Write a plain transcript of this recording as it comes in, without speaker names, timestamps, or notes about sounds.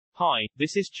Hi,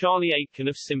 this is Charlie Aitken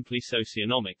of Simply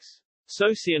Socionomics.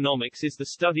 Socionomics is the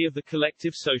study of the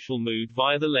collective social mood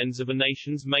via the lens of a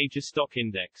nation's major stock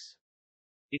index.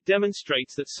 It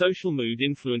demonstrates that social mood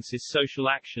influences social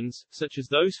actions, such as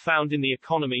those found in the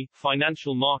economy,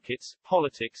 financial markets,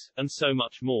 politics, and so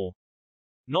much more.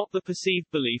 Not the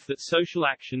perceived belief that social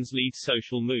actions lead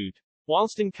social mood.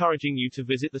 Whilst encouraging you to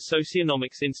visit the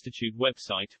Socionomics Institute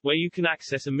website, where you can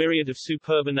access a myriad of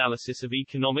superb analysis of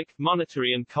economic,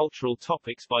 monetary and cultural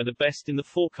topics by the best in the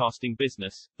forecasting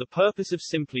business, the purpose of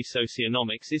Simply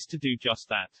Socionomics is to do just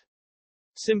that.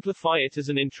 Simplify it as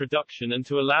an introduction and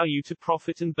to allow you to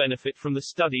profit and benefit from the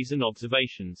studies and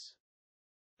observations.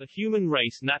 The human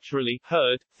race naturally,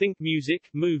 think music,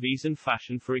 movies and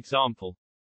fashion for example.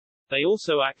 They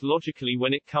also act logically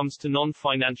when it comes to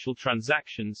non-financial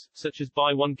transactions, such as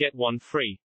buy one get one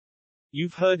free.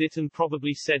 You've heard it and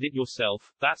probably said it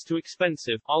yourself, that's too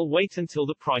expensive, I'll wait until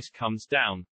the price comes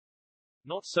down.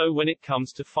 Not so when it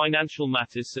comes to financial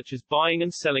matters such as buying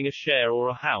and selling a share or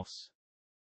a house.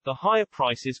 The higher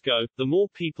prices go, the more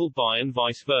people buy and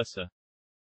vice versa.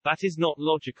 That is not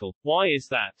logical. Why is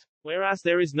that? Whereas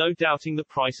there is no doubting the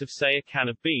price of say a can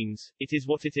of beans, it is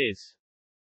what it is.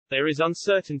 There is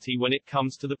uncertainty when it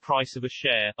comes to the price of a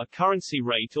share, a currency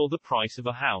rate or the price of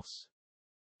a house.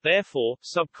 Therefore,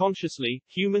 subconsciously,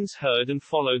 humans herd and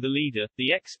follow the leader,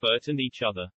 the expert and each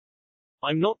other.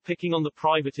 I'm not picking on the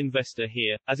private investor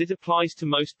here, as it applies to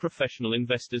most professional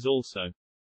investors also.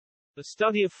 The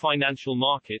study of financial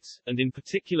markets, and in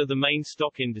particular the main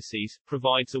stock indices,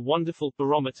 provides a wonderful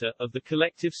barometer of the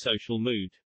collective social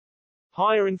mood.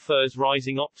 Higher infers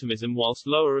rising optimism whilst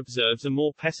lower observes a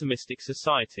more pessimistic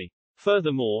society.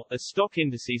 Furthermore, as stock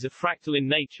indices are fractal in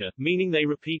nature, meaning they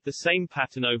repeat the same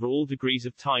pattern over all degrees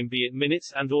of time be it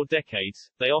minutes and/or decades,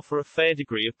 they offer a fair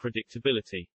degree of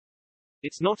predictability.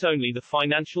 It's not only the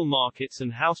financial markets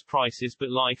and house prices but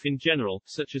life in general,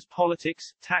 such as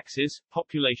politics, taxes,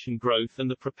 population growth and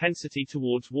the propensity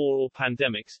towards war or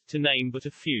pandemics, to name but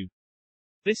a few.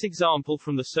 This example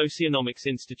from the Socionomics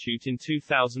Institute in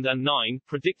 2009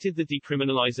 predicted the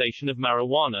decriminalization of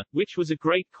marijuana, which was a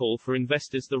great call for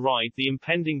investors to ride the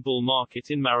impending bull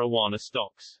market in marijuana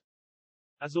stocks.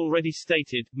 As already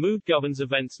stated, mood governs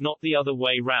events, not the other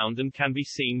way round, and can be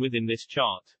seen within this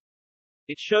chart.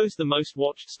 It shows the most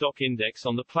watched stock index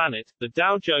on the planet, the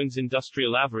Dow Jones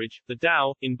Industrial Average, the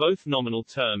Dow, in both nominal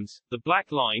terms, the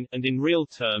black line, and in real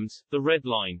terms, the red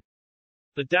line.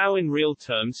 The Dow in real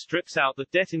terms strips out the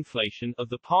debt inflation of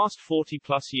the past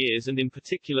 40-plus years and in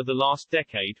particular the last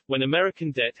decade, when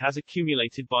American debt has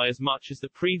accumulated by as much as the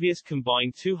previous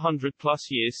combined 200-plus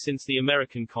years since the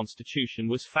American Constitution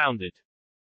was founded.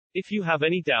 If you have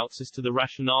any doubts as to the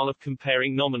rationale of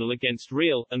comparing nominal against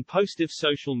real, and positive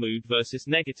social mood versus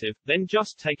negative, then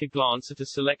just take a glance at a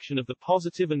selection of the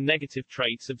positive and negative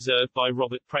traits observed by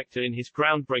Robert Prechter in his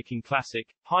groundbreaking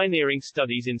classic, Pioneering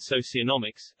Studies in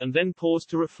Socionomics, and then pause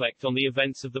to reflect on the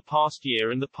events of the past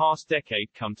year and the past decade.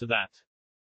 Come to that.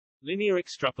 Linear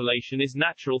extrapolation is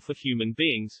natural for human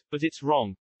beings, but it's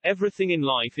wrong. Everything in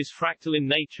life is fractal in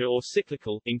nature or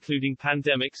cyclical, including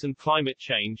pandemics and climate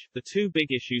change, the two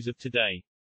big issues of today.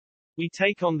 We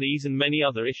take on these and many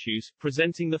other issues,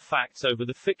 presenting the facts over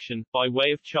the fiction, by way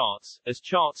of charts, as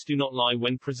charts do not lie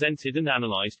when presented and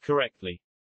analyzed correctly.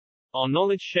 Our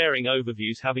knowledge-sharing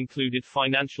overviews have included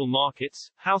financial markets,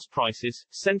 house prices,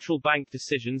 central bank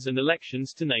decisions and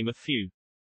elections to name a few.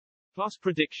 Plus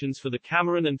predictions for the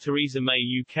Cameron and Theresa May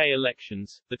UK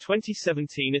elections, the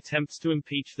 2017 attempts to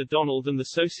impeach the Donald and the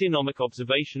socionomic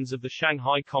observations of the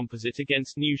Shanghai Composite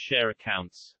against new share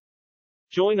accounts.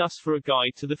 Join us for a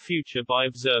guide to the future by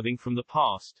observing from the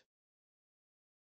past.